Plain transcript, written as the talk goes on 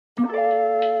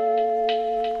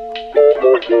Why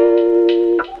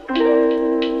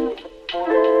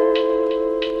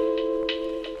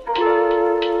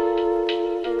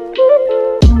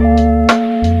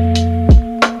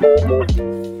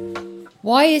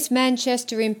is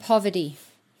Manchester in poverty?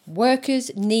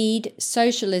 Workers need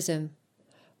socialism.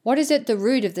 What is at the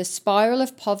root of the spiral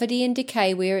of poverty and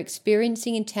decay we are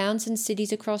experiencing in towns and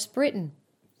cities across Britain?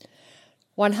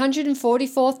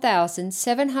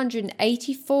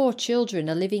 144,784 children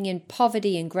are living in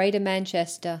poverty in Greater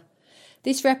Manchester.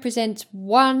 This represents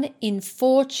 1 in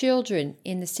 4 children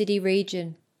in the city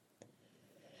region.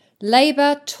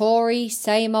 Labour, Tory,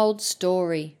 same old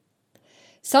story.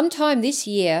 Sometime this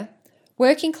year,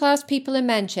 working class people in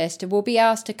Manchester will be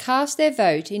asked to cast their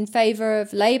vote in favour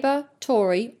of Labour,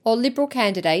 Tory or Liberal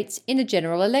candidates in a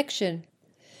general election.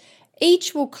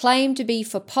 Each will claim to be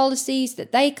for policies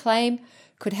that they claim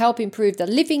could help improve the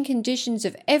living conditions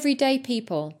of everyday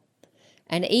people,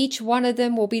 and each one of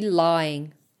them will be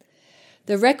lying.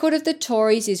 The record of the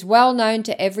Tories is well known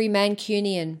to every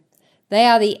Mancunian. They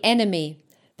are the enemy,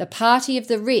 the party of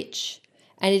the rich,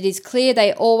 and it is clear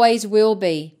they always will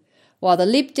be, while the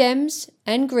Lib Dems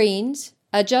and Greens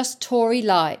are just Tory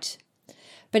light.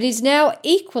 But it is now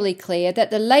equally clear that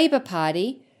the Labour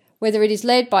Party, whether it is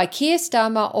led by Keir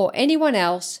Starmer or anyone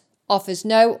else, offers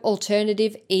no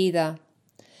alternative either.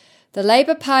 The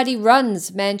Labour Party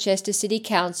runs Manchester City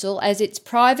Council as its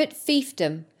private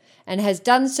fiefdom and has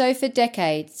done so for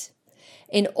decades.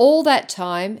 In all that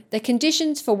time, the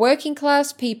conditions for working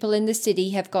class people in the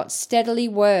city have got steadily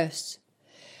worse.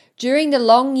 During the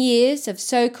long years of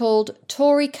so-called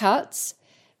Tory cuts,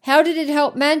 how did it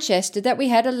help Manchester that we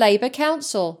had a Labour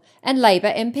council and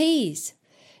Labour MPs?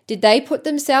 Did they put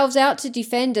themselves out to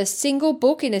defend a single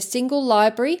book in a single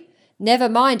library, never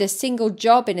mind a single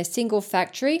job in a single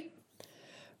factory?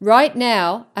 Right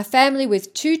now, a family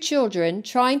with 2 children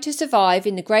trying to survive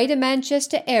in the Greater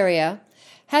Manchester area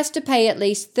has to pay at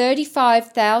least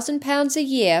 £35,000 a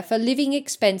year for living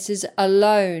expenses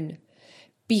alone,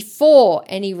 before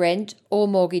any rent or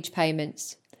mortgage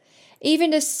payments.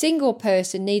 Even a single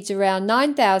person needs around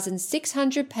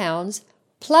 £9,600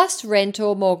 plus rent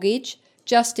or mortgage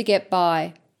just to get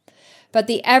by. But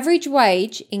the average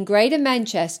wage in Greater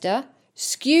Manchester,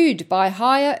 skewed by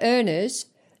higher earners,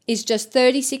 is just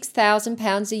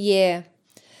 £36,000 a year.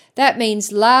 That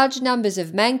means large numbers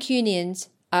of Mancunians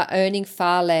are earning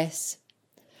far less.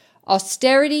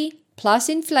 Austerity plus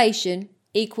inflation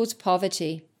equals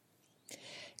poverty.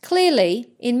 Clearly,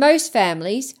 in most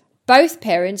families, both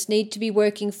parents need to be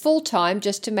working full-time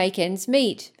just to make ends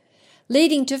meet,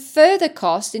 leading to further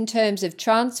costs in terms of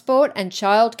transport and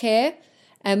childcare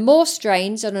and more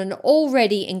strains on an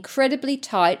already incredibly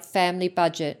tight family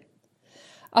budget.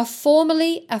 A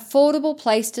formerly affordable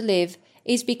place to live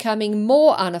is becoming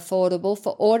more unaffordable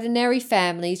for ordinary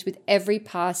families with every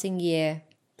passing year.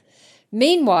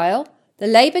 Meanwhile, the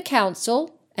Labour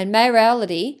Council and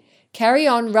mayoralty carry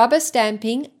on rubber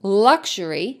stamping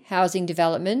luxury housing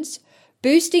developments,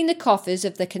 boosting the coffers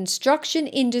of the construction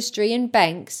industry and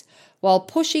banks while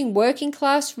pushing working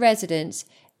class residents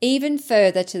even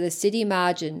further to the city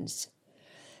margins.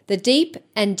 The deep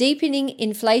and deepening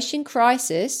inflation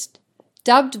crisis,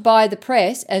 dubbed by the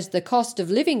press as the cost of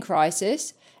living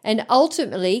crisis, and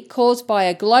ultimately caused by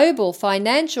a global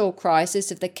financial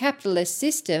crisis of the capitalist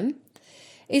system,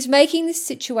 is making this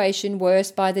situation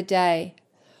worse by the day.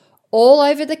 All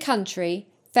over the country,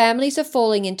 families are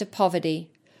falling into poverty,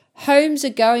 homes are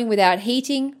going without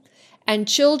heating, and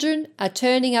children are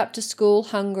turning up to school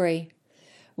hungry.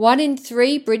 1 in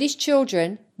 3 British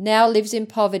children now lives in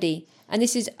poverty, and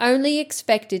this is only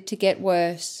expected to get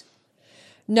worse.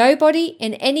 Nobody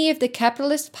in any of the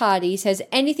capitalist parties has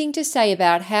anything to say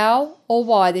about how or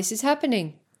why this is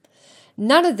happening.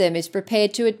 None of them is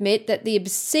prepared to admit that the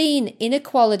obscene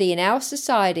inequality in our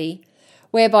society,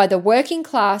 whereby the working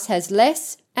class has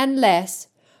less and less,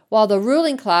 while the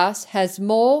ruling class has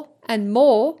more and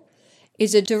more,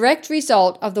 is a direct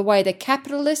result of the way the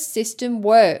capitalist system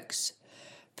works,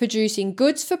 producing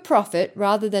goods for profit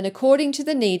rather than according to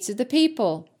the needs of the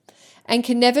people, and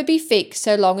can never be fixed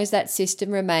so long as that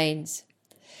system remains.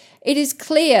 It is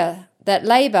clear that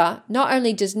Labour not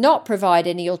only does not provide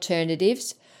any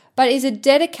alternatives, but is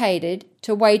dedicated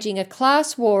to waging a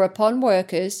class war upon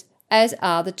workers, as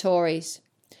are the Tories.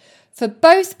 For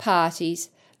both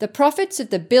parties, the profits of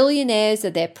the billionaires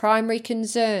are their primary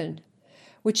concern.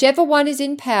 Whichever one is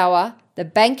in power, the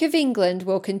Bank of England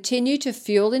will continue to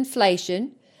fuel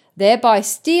inflation, thereby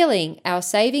stealing our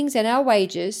savings and our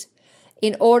wages,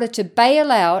 in order to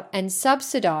bail out and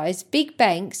subsidise big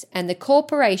banks and the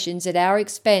corporations at our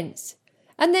expense,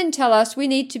 and then tell us we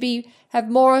need to have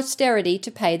more austerity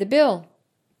to pay the bill.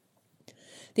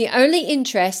 The only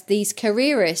interest these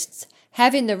careerists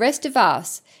have in the rest of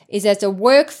us is as a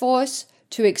workforce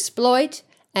to exploit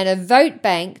and a vote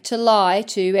bank to lie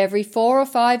to every 4 or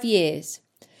 5 years.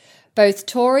 Both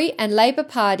Tory and Labour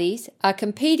parties are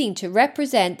competing to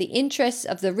represent the interests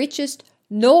of the richest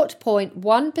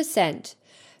 0.1%,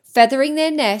 feathering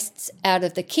their nests out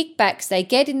of the kickbacks they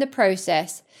get in the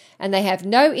process, and they have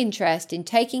no interest in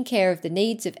taking care of the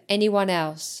needs of anyone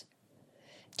else.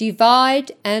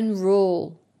 Divide and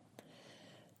rule.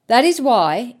 That is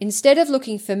why, instead of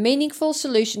looking for meaningful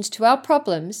solutions to our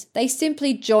problems, they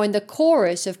simply join the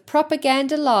chorus of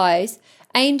propaganda lies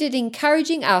aimed at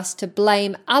encouraging us to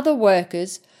blame other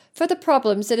workers for the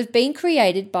problems that have been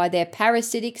created by their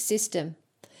parasitic system.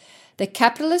 The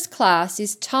capitalist class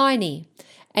is tiny,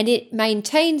 and it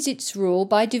maintains its rule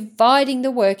by dividing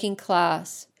the working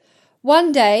class.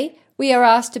 One day we are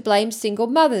asked to blame single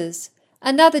mothers,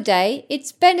 another day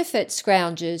it's benefit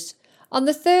scroungers, on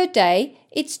the third day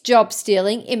it's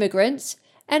job-stealing immigrants,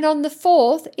 and on the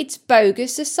fourth it's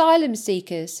bogus asylum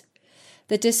seekers.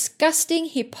 The disgusting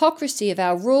hypocrisy of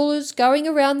our rulers going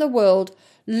around the world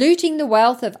looting the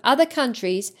wealth of other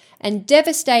countries and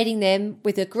devastating them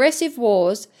with aggressive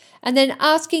wars, and then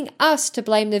asking us to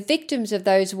blame the victims of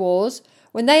those wars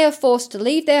when they are forced to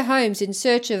leave their homes in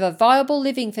search of a viable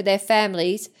living for their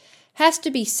families, has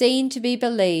to be seen to be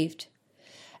believed.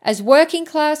 As working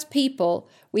class people,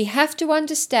 we have to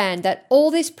understand that all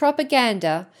this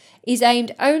propaganda is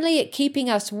aimed only at keeping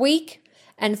us weak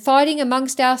and fighting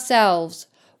amongst ourselves,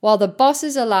 while the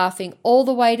bosses are laughing all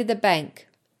the way to the bank.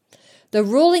 The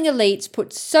ruling elites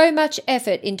put so much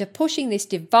effort into pushing this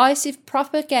divisive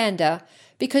propaganda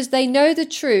because they know the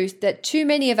truth that too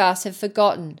many of us have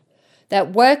forgotten,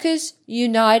 that workers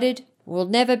united will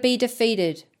never be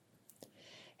defeated.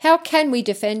 How can we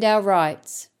defend our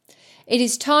rights? It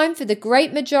is time for the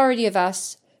great majority of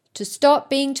us to stop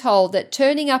being told that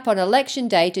turning up on election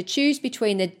day to choose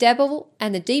between the devil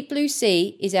and the deep blue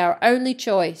sea is our only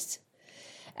choice.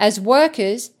 As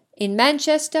workers, in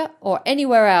Manchester or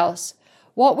anywhere else,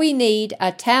 what we need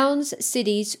are towns,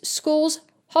 cities, schools,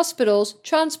 hospitals,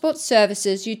 transport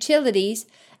services, utilities,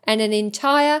 and an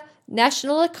entire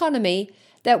national economy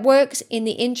that works in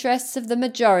the interests of the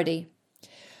majority.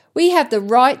 We have the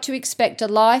right to expect a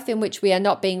life in which we are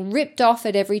not being ripped off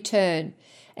at every turn,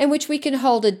 in which we can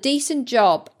hold a decent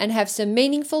job and have some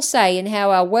meaningful say in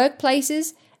how our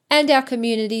workplaces and our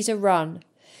communities are run,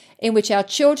 in which our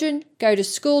children go to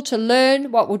school to learn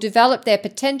what will develop their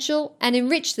potential and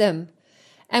enrich them,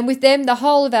 and with them the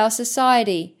whole of our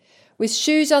society, with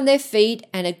shoes on their feet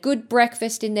and a good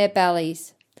breakfast in their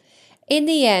bellies. In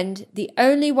the end, the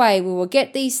only way we will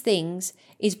get these things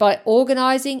is by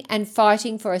organising and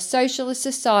fighting for a socialist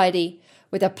society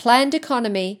with a planned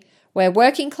economy where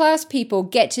working class people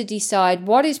get to decide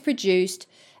what is produced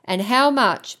and how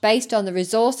much based on the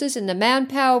resources and the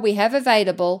manpower we have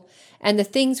available and the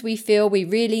things we feel we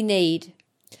really need.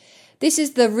 This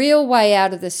is the real way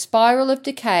out of the spiral of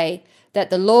decay that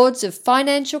the lords of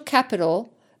financial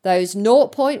capital, those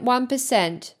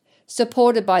 0.1%,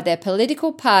 supported by their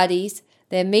political parties,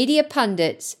 their media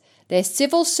pundits, their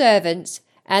civil servants,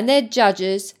 and their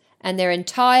judges, and their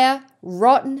entire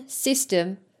rotten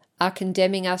system, are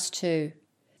condemning us to.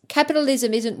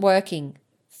 Capitalism isn't working.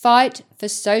 Fight for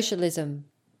socialism.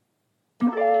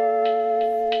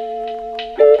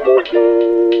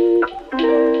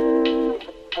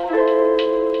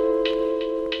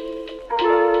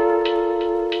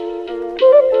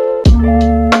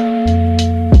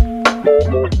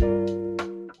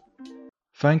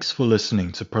 Thanks for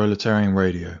listening to Proletarian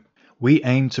Radio. We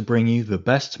aim to bring you the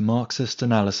best Marxist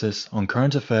analysis on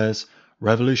current affairs,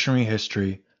 revolutionary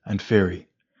history, and theory.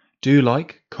 Do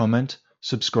like, comment,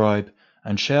 subscribe,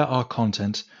 and share our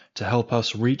content to help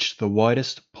us reach the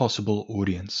widest possible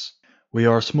audience. We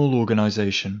are a small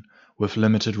organization with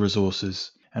limited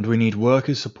resources, and we need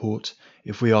workers' support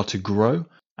if we are to grow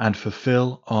and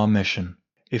fulfill our mission.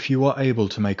 If you are able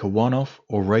to make a one-off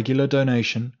or regular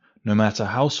donation, no matter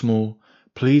how small,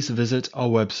 please visit our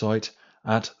website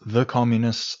at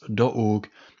thecommunists.org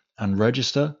and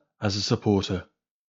register as a supporter.